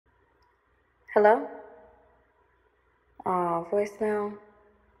Hello? Oh, voicemail?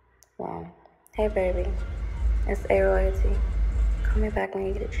 Well, hey baby, it's A-Royalty. Call me back when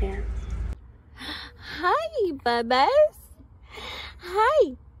you get a chance. Hi, Bubba's.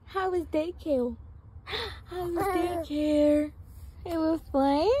 Hi. How was daycare? How was daycare? It was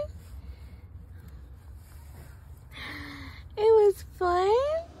fun? It was fun?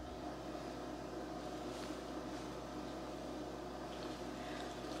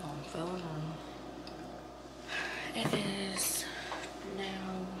 I'm feeling on. It is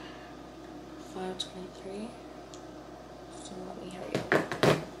now 5:23. So let me hurry up.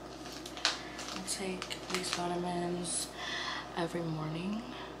 I take these vitamins every morning.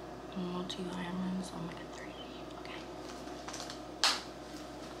 Multivitamins, omega-3. Okay.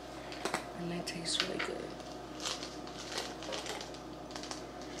 And they taste really good.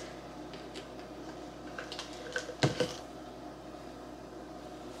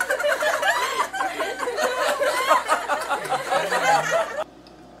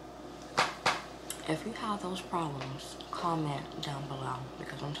 If you have those problems, comment down below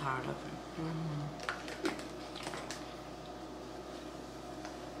because I'm tired of it.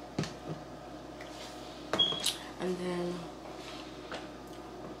 And then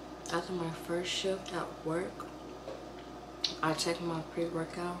after my first shift at work, I take my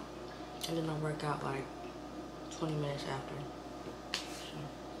pre-workout and then I work out like 20 minutes after.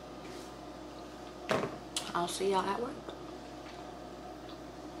 So, I'll see y'all at work.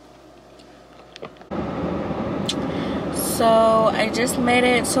 So I just made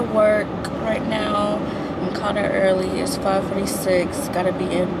it to work right now. I'm caught out early. It's 5:46. Gotta be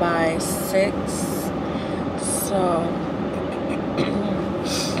in by 6. So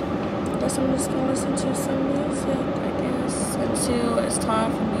I guess I'm just gonna listen to some music, I guess, until it's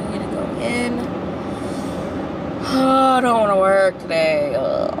time for me to go in. Oh, I don't want to work today.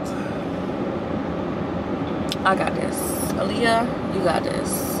 Ugh. I got this. Aaliyah, you got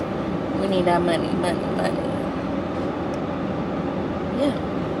this. We need that money. Yeah,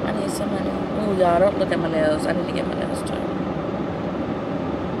 I need some money. Oh, y'all, don't look at my nails. I need to get my nails done.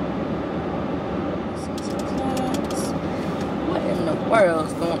 What in the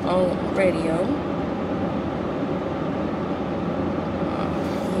world's going on the radio?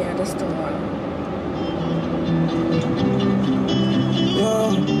 Yeah, that's the one.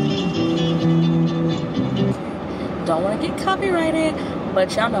 Don't want to get copyrighted,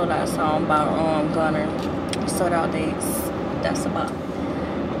 but y'all know that song by Gunner, Sold Out Dates. That's about.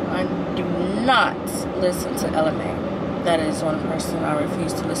 I do not listen to LMA. That is one person I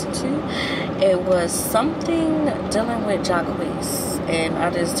refuse to listen to. It was something dealing with Jacquees, and I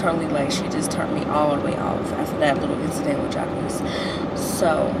just totally, like, she just turned me all the way off after that little incident with Jacquees.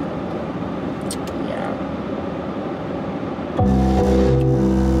 So, yeah.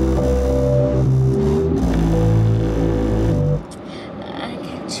 I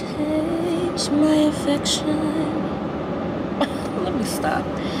can change my affection. Let me stop.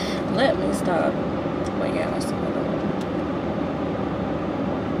 But yeah, let's see what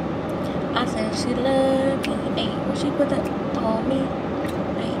I said she loved me. Hey, when she put that on me.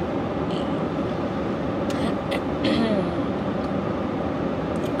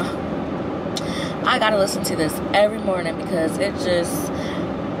 I gotta listen to this every morning because it just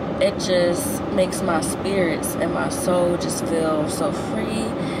makes my spirits and my soul just feel so free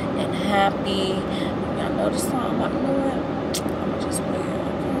and happy. Y'all know the song. You know what? I'm gonna just play it.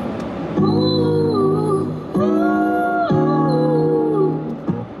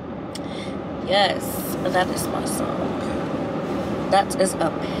 Yes, that is my song. That is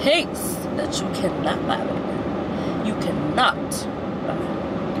a pace that you cannot buy with me. You cannot buy.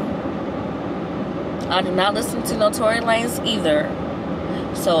 I do not listen to no Tory Lanez either.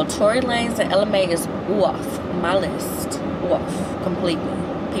 So Tory Lanez and LMA is off my list. Off completely.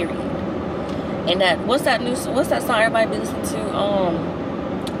 Period. And that what's that song everybody be listening to?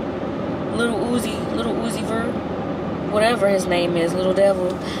 Little Uzi Vert, whatever his name is, Little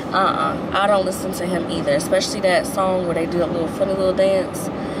Devil. I don't listen to him either. Especially that song where they do a little funny little dance.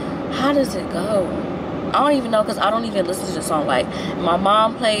 How does it go? I don't even know because I don't even listen to the song. Like, my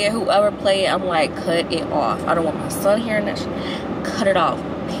mom play it, whoever play it, I'm like, cut it off. I don't want my son hearing that shit. Cut it off,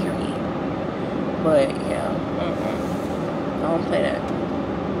 period. But, yeah. I don't play that.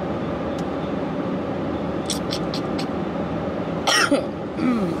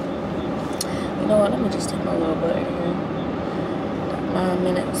 You know what? Let me just take my little butt here. 9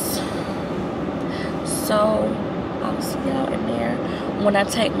 minutes. So, I'll see y'all in there when I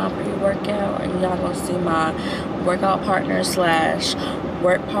take my pre-workout, and y'all gonna see my workout partners /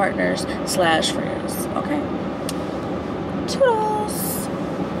 work partners / friends. Okay? Toodles.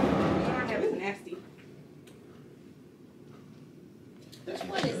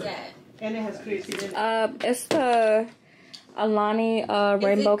 And it has crazy in it. It's the Alani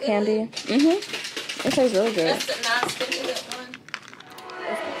rainbow candy. Mm-hmm. It tastes really good. That's the non-sticky one.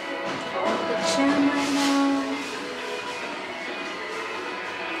 The jam right now.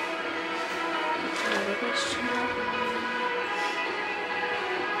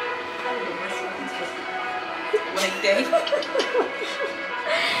 Like that.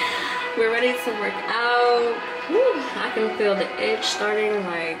 We're ready to work out. Woo, I can feel the itch starting.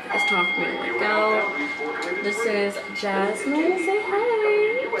 Like, it's time for me to work out. This is Jasmine. Say hi.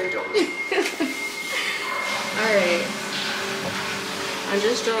 Alright. I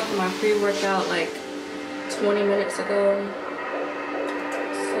just dropped my pre-workout like 20 minutes ago.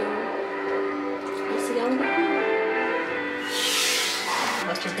 So, I'll see y'all in the morning.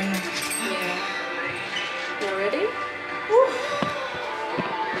 What's your band? Yeah. Y'all ready?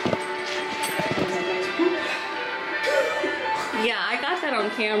 Yeah, I got that on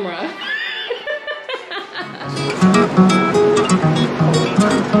camera.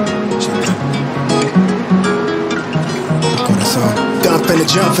 Dump in the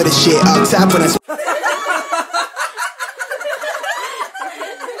jump for the shit up top when I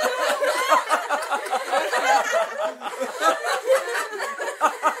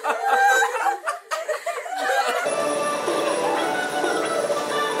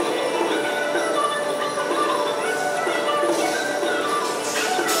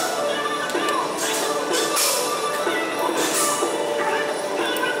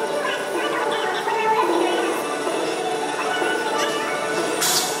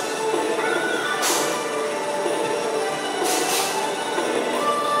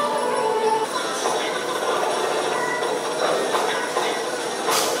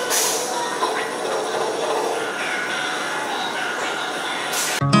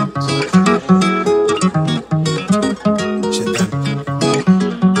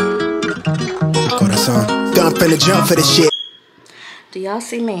dump in the jump for the shit. Do y'all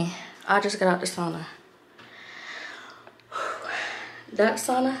see me? I just got out the sauna. That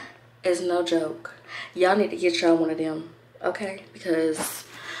sauna is no joke. Y'all need to get y'all one of them, okay? Because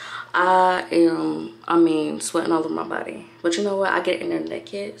I am, sweating all over my body. But you know what? I get in there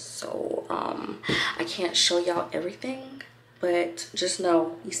naked, so I can't show y'all everything. But just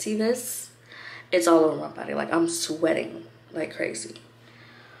know, you see this? It's all over my body. Like, I'm sweating like crazy.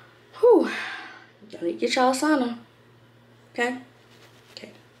 Whew. Y'all need to get y'all a sauna. Okay?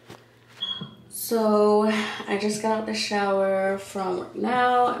 Okay. So, I just got out the shower from right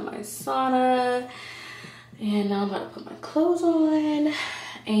now in my sauna. And now I'm about to put my clothes on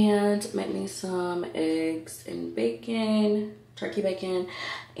and make me some eggs and bacon, turkey bacon,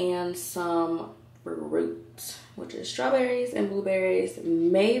 and some fruit, which is strawberries and blueberries,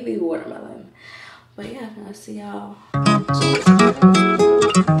 maybe watermelon. But yeah, I'll see y'all.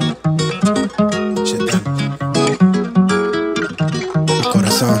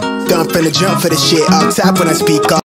 Dump in the jump for the shit up top when I speak up.